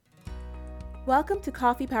Welcome to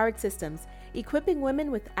Coffee Powered Systems, equipping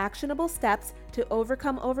women with actionable steps to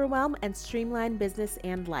overcome overwhelm and streamline business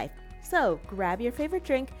and life. So grab your favorite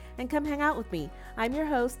drink and come hang out with me. I'm your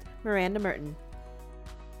host, Miranda Merton.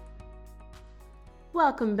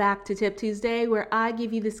 Welcome back to Tip Tuesday, where I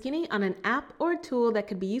give you the skinny on an app or tool that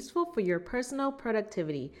could be useful for your personal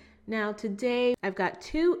productivity. Now today I've got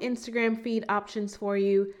two Instagram feed options for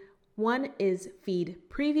you. One is Feed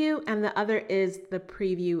Preview and the other is the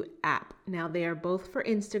Preview app. Now they are both for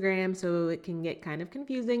Instagram, so it can get kind of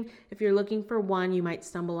confusing. If you're looking for one, you might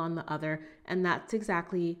stumble on the other, and that's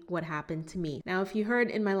exactly what happened to me. Now, if you heard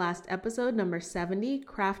in my last episode, number 70,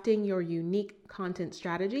 Crafting Your Unique Content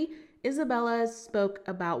Strategy, Isabella spoke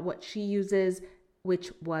about what she uses,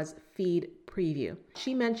 which was Feed Preview.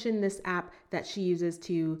 She mentioned this app that she uses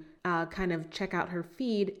to kind of check out her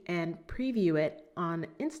feed and preview it on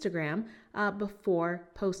Instagram before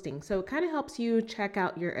posting. So it kind of helps you check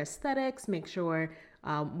out your aesthetics, make sure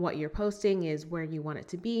what you're posting is where you want it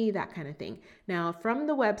to be, that kind of thing. Now, from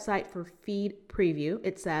the website for Feed Preview,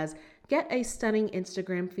 it says, get a stunning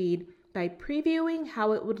Instagram feed by previewing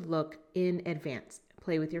how it would look in advance.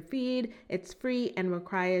 Play with your feed. It's free and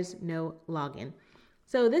requires no login.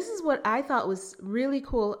 So this is what I thought was really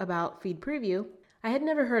cool about Feed Preview. I had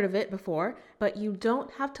never heard of it before, but you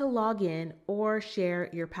don't have to log in or share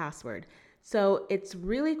your password. So it's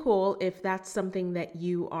really cool if that's something that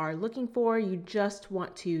you are looking for. You just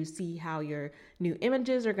want to see how your new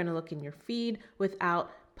images are going to look in your feed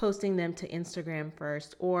without posting them to Instagram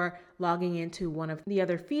first or logging into one of the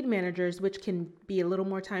other feed managers, which can be a little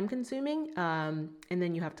more time consuming. And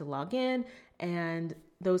then you have to log in and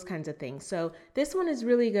those kinds of things. So this one is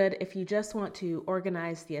really good if you just want to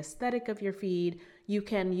organize the aesthetic of your feed. You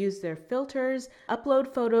can use their filters,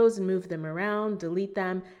 upload photos and move them around, delete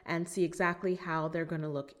them, and see exactly how they're going to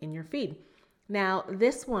look in your feed. Now,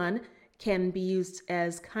 this one can be used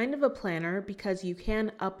as kind of a planner because you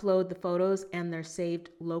can upload the photos and they're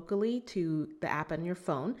saved locally to the app on your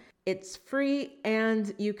phone. It's free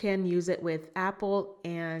and you can use it with Apple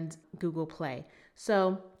and Google Play.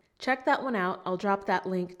 So check that one out. I'll drop that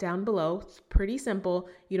link down below. It's pretty simple.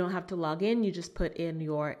 You don't have to log in. You just put in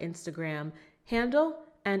your Instagram handle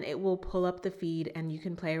and it will pull up the feed and you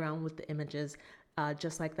can play around with the images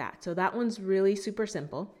just like that. So that one's really super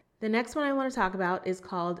simple. The next one I want to talk about is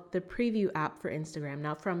called the Preview app for Instagram.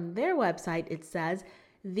 Now from their website, it says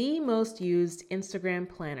the most used Instagram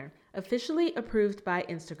planner, officially approved by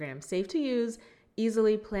Instagram, safe to use,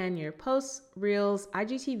 easily plan your posts, reels,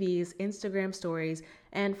 IGTVs, Instagram stories,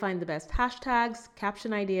 and find the best hashtags,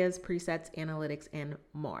 caption ideas, presets, analytics, and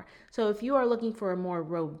more. So if you are looking for a more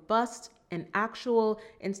robust and actual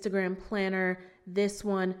Instagram planner, this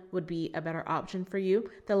one would be a better option for you.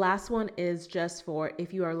 The last one is just for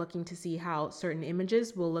if you are looking to see how certain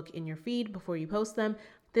images will look in your feed before you post them.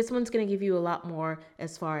 This one's going to give you a lot more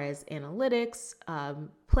as far as analytics,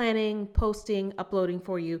 planning, posting, uploading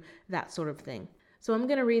for you, that sort of thing. So I'm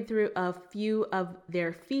going to read through a few of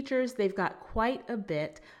their features. They've got quite a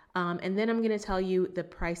bit, and then I'm going to tell you the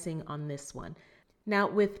pricing on this one. Now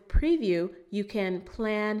with Preview, you can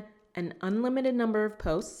plan an unlimited number of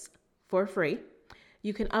posts for free.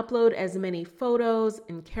 You can upload as many photos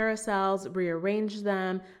and carousels, rearrange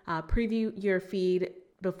them, preview your feed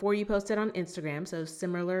before you post it on Instagram, so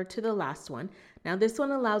similar to the last one. Now this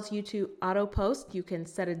one allows you to auto post. You can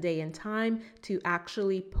set a day and time to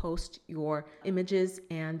actually post your images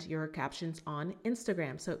and your captions on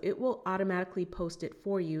Instagram. So it will automatically post it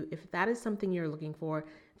for you. If that is something you're looking for,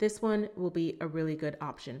 this one will be a really good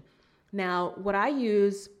option. Now, what I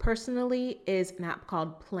use personally is an app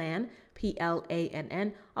called Plann,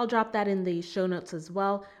 Plann. I'll drop that in the show notes as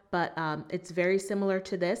well, but it's very similar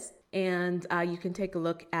to this. And you can take a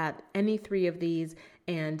look at any three of these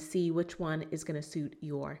and see which one is going to suit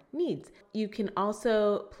your needs. You can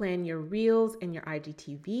also plan your reels and your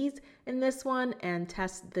IGTVs in this one and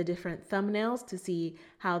test the different thumbnails to see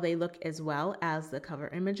how they look as well as the cover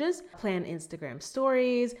images. Plan Instagram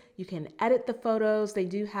stories. You can edit the photos. They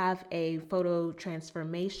do have a photo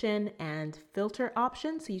transformation and filter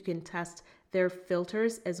option, so you can test their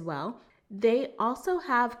filters as well. They also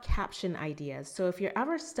have caption ideas. So if you're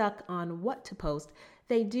ever stuck on what to post,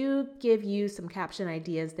 they do give you some caption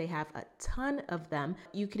ideas. They have a ton of them.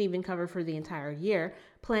 You can even cover for the entire year.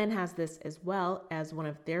 Plann has this as well as one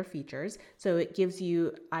of their features. So it gives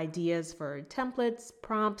you ideas for templates,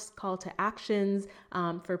 prompts, call to actions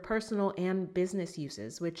for personal and business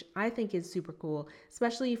uses, which I think is super cool,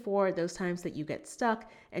 especially for those times that you get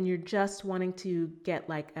stuck and you're just wanting to get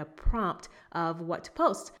like a prompt of what to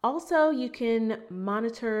post. Also, you can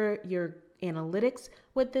monitor your analytics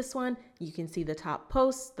with this one. You can see the top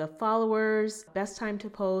posts, the followers, best time to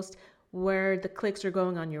post, where the clicks are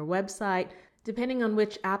going on your website. Depending on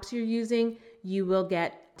which apps you're using, you will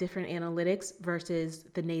get different analytics versus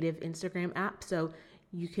the native Instagram app. So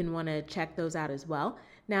you can want to check those out as well.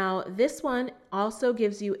 Now, this one also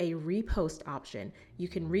gives you a repost option. You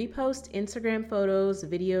can repost Instagram photos,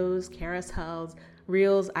 videos, carousels,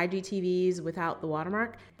 Reels, IGTVs without the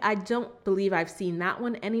watermark. I don't believe I've seen that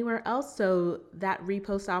one anywhere else, so that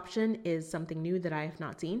repost option is something new that I have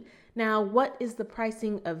not seen. Now, what is the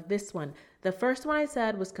pricing of this one? The first one I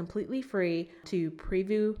said was completely free to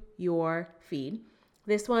preview your feed.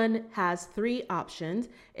 This one has 3 options.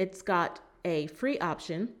 It's got a free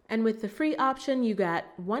option, and with the free option, you get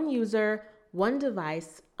 1 user, 1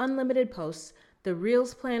 device, unlimited posts, the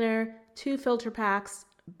Reels planner, 2 filter packs,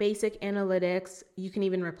 basic analytics. You can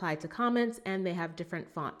even reply to comments, and they have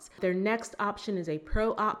different fonts. Their next option is a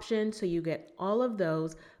pro option, so you get all of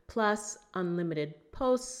those plus unlimited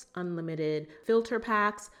posts, unlimited filter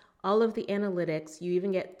packs, all of the analytics. You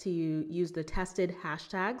even get to use the tested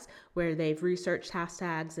hashtags where they've researched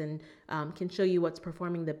hashtags and can show you what's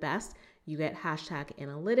performing the best. You get hashtag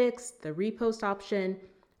analytics, the repost option,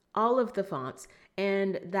 all of the fonts,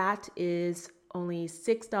 and that is only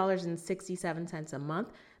 $6.67 a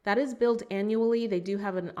month. That is billed annually. They do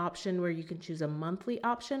have an option where you can choose a monthly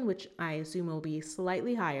option, which I assume will be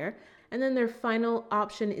slightly higher. And then their final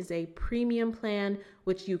option is a premium plan,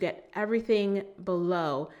 which you get everything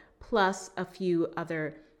below, plus a few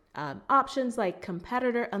other options like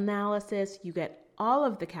competitor analysis. You get all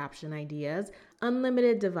of the caption ideas,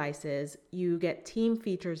 unlimited devices. You get team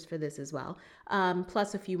features for this as well,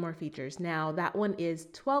 plus a few more features. Now, that one is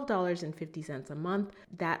 $12.50 a month.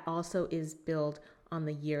 That also is billed on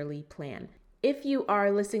the yearly plan. If you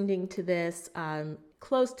are listening to this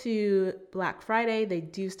close to Black Friday, they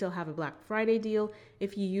do still have a Black Friday deal.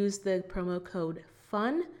 If you use the promo code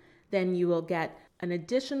FUN, then you will get an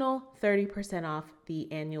additional 30% off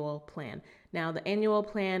the annual plan. Now, the annual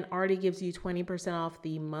plan already gives you 20% off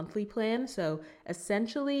the monthly plan. So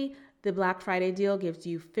essentially, the Black Friday deal gives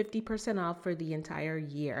you 50% off for the entire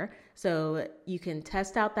year. So you can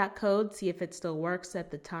test out that code, see if it still works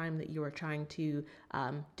at the time that you are trying to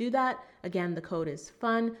do that. Again, the code is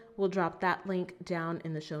FUN. We'll drop that link down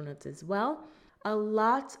in the show notes as well. A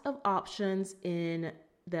lot of options in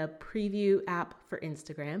the preview app for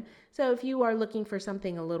Instagram. So if you are looking for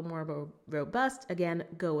something a little more robust, again,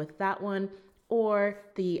 go with that one. Or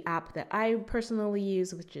the app that I personally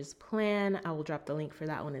use, which is Plan. I will drop the link for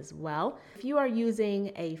that one as well. If you are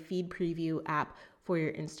using a feed preview app for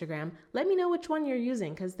your Instagram, let me know which one you're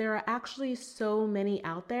using, because there are actually so many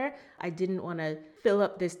out there. I didn't want to fill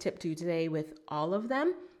up this tip to today with all of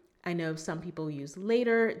them. I know some people use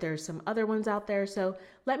Later. There's some other ones out there. So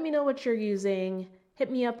let me know what you're using. Hit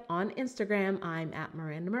me up on Instagram. I'm at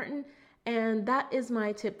Miranda Merton. And that is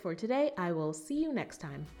my tip for today. I will see you next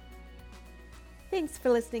time. Thanks for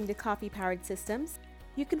listening to Coffee Powered Systems.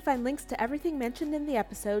 You can find links to everything mentioned in the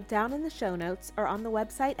episode down in the show notes or on the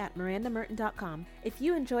website at mirandamerton.com. If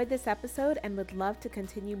you enjoyed this episode and would love to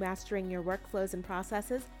continue mastering your workflows and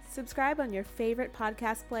processes, subscribe on your favorite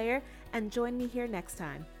podcast player and join me here next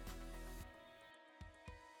time.